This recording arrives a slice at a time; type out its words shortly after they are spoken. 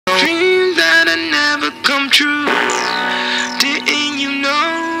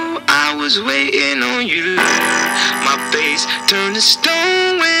turned to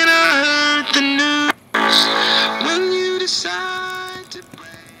stone when I heard the news. When you decide to break.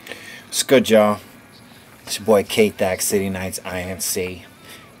 It's good, y'all. It's your boy K-Thack, City Nights INC.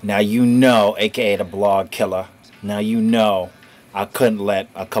 Now you know, aka the blog killer. Now you know I couldn't let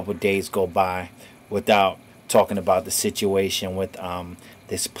a couple days go by without talking about the situation with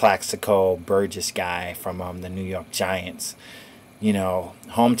this Plaxico Burgess guy from the New York Giants. You know,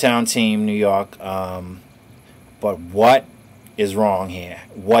 hometown team, New York. But what is wrong here?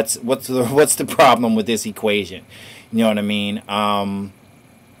 What's the problem with this equation? You know what I mean?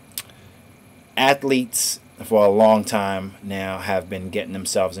 Athletes for a long time now have been getting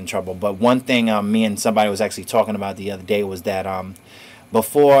themselves in trouble. But one thing me and somebody was actually talking about the other day was that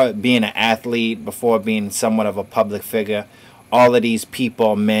before being an athlete, before being somewhat of a public figure, all of these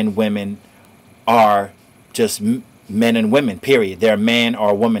people, men, women, are just men and women, period. They're man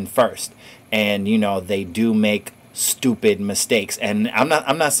or woman first. And, you know, they do make stupid mistakes. And I'm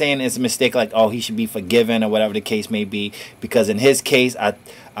not saying it's a mistake like, oh, he should be forgiven or whatever the case may be. Because in his case,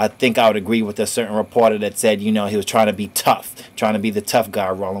 I think I would agree with a certain reporter that said, you know, he was trying to be tough, trying to be the tough guy,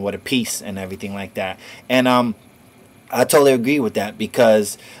 rolling with a piece and everything like that. And I totally agree with that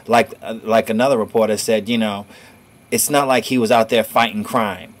because, like another reporter said, you know, it's not like he was out there fighting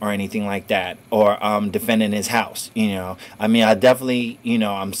crime or anything like that, or defending his house, you know. I mean, I definitely, you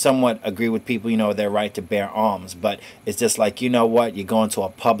know, I'm somewhat agree with people, you know, their right to bear arms. But it's just like, you know what, you're going to a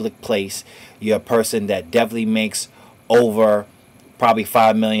public place. You're a person that definitely makes over probably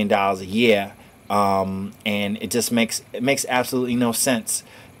 $5 million a year. And it just makes absolutely no sense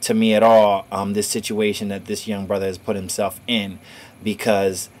to me at all, this situation that this young brother has put himself in,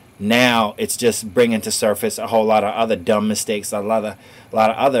 because now it's just bringing to surface a whole lot of other dumb mistakes a lot of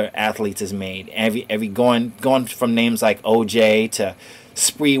other athletes has made. Every going from names like OJ to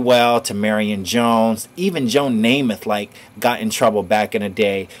Spreewell to Marion Jones, even Joe Namath like got in trouble back in the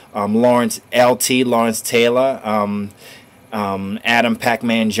day. Lawrence Taylor, Adam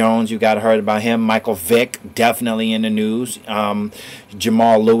Pac-Man Jones, you got heard about him. Michael Vick, definitely in the news.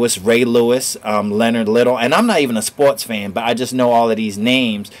 Jamal Lewis, Ray Lewis, Leonard Little. And I'm not even a sports fan, but I just know all of these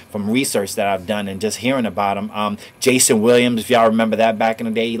names from research that I've done and just hearing about them. Jason Williams, if y'all remember that back in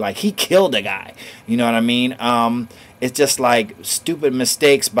the day, like he killed a guy. You know what I mean? It's just like stupid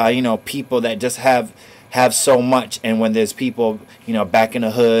mistakes by, you know, people that just have so much. And when there's people, you know, back in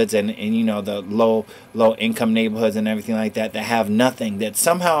the hoods and you know, the low income neighborhoods and everything like that have nothing, that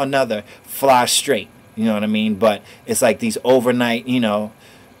somehow or another fly straight, you know what I mean? But it's like these overnight, you know,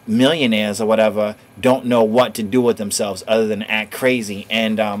 millionaires or whatever don't know what to do with themselves other than act crazy.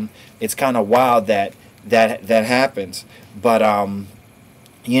 And it's kind of wild that happens. But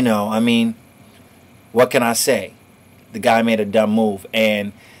you know, I mean, what can I say? The guy made a dumb move.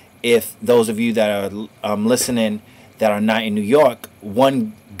 And if those of you that are listening that are not in New York,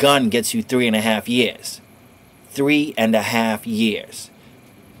 one gun gets you 3.5 years. 3.5 years.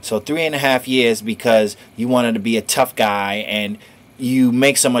 So 3.5 years because you wanted to be a tough guy and you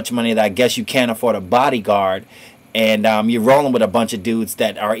make so much money that I guess you can't afford a bodyguard, and you're rolling with a bunch of dudes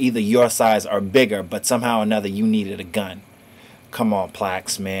that are either your size or bigger, but somehow or another you needed a gun. Come on,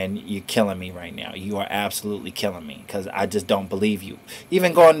 Plax, man. You're killing me right now. You are absolutely killing me because I just don't believe you.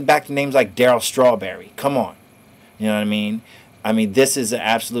 Even going back to names like Darryl Strawberry. Come on. You know what I mean? I mean, this is an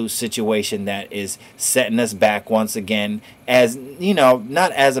absolute situation that is setting us back once again as, you know,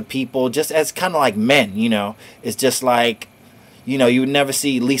 not as a people, just as kind of like men, you know. It's just like, you know, you would never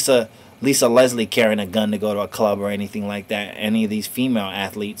see Lisa Leslie carrying a gun to go to a club or anything like that. Any of these female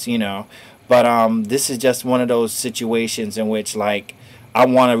athletes, you know. But this is just one of those situations in which, like, I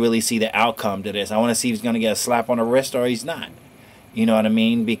want to really see the outcome to this. I want to see if he's going to get a slap on the wrist or he's not. You know what I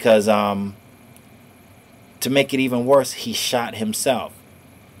mean? Because to make it even worse, he shot himself.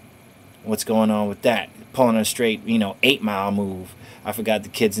 What's going on with that? Pulling a straight, you know, 8 Mile move. I forgot the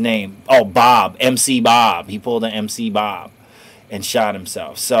kid's name. Oh, Bob. MC Bob. He pulled an MC Bob and shot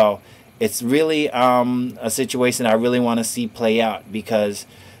himself. So it's really a situation I really want to see play out, because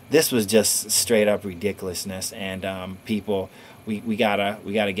this was just straight up ridiculousess, and people, we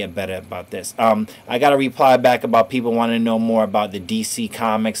gotta get better about this. I got a reply back about people wanting to know more about the DC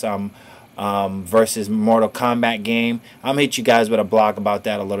Comics versus Mortal Kombat game. I'm gonna hit you guys with a blog about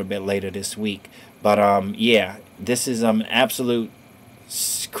that a little bit later this week. But yeah, this is an absolute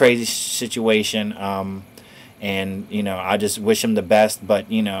crazy situation. And you know, I just wish him the best. But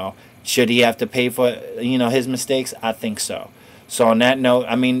you know, should he have to pay for, you know, his mistakes? I think so. So on that note,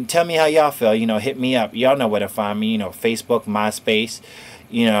 I mean, tell me how y'all feel. You know, hit me up. Y'all know where to find me. You know, Facebook, MySpace,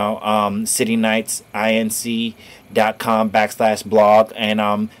 you know, City Nights, inc.com/blog,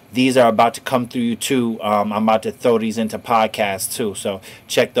 and these are about to come through you too. I'm about to throw these into podcasts too, so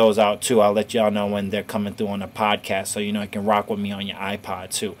check those out too. I'll let y'all know when they're coming through on the podcast, so you know you can rock with me on your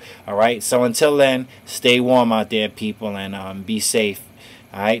iPod too. All right, so until then, stay warm out there, people, and be safe.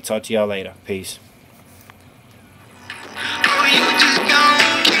 All right, talk to y'all later. Peace.